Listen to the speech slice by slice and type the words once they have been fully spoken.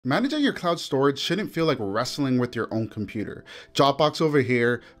Managing your cloud storage shouldn't feel like wrestling with your own computer. Dropbox over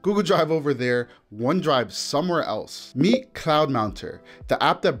here, Google Drive over there, OneDrive somewhere else. Meet CloudMounter, the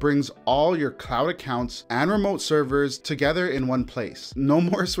app that brings all your cloud accounts and remote servers together in one place. No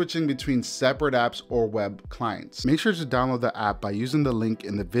more switching between separate apps or web clients. Make sure to download the app by using the link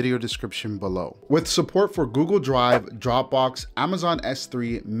in the video description below. With support for Google Drive, Dropbox, Amazon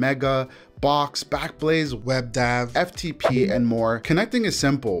S3, Mega, Box, Backblaze, WebDAV, FTP, and more, connecting is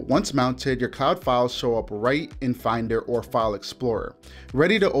simple. Once mounted, your cloud files show up right in Finder or File Explorer,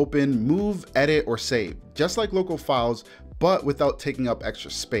 ready to open, move, edit, or save, just like local files, but without taking up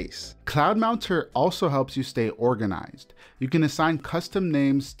extra space. CloudMounter also helps you stay organized. You can assign custom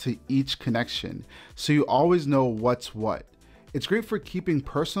names to each connection, so you always know what's what. It's great for keeping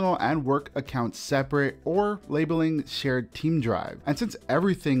personal and work accounts separate or labeling shared team drive. And since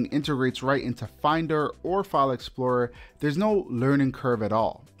everything integrates right into Finder or File Explorer, there's no learning curve at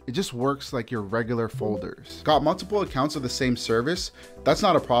all. It just works like your regular folders. Got multiple accounts of the same service? That's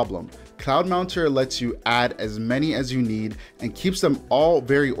not a problem. CloudMounter lets you add as many as you need and keeps them all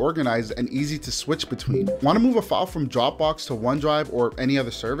very organized and easy to switch between. Want to move a file from Dropbox to OneDrive or any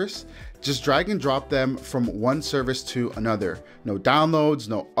other service? Just drag and drop them from one service to another. No downloads,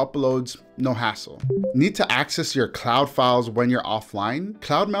 no uploads, no hassle. Need to access your cloud files when you're offline?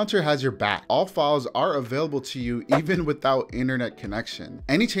 CloudMounter has your back. All files are available to you even without internet connection.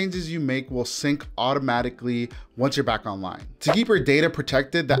 Any changes you make will sync automatically once you're back online. To keep your data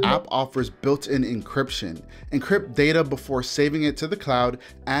protected, the app offers built-in encryption. Encrypt data before saving it to the cloud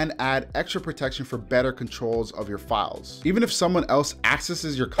and add extra protection for better controls of your files. Even if someone else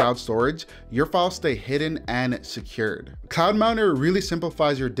accesses your cloud storage, your files stay hidden and secured. CloudMounter really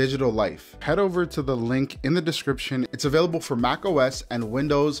simplifies your digital life. Head over to the link in the description. It's available for macOS and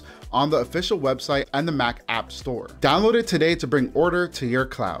Windows on the official website and the Mac App Store. Download it today to bring order to your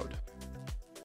cloud.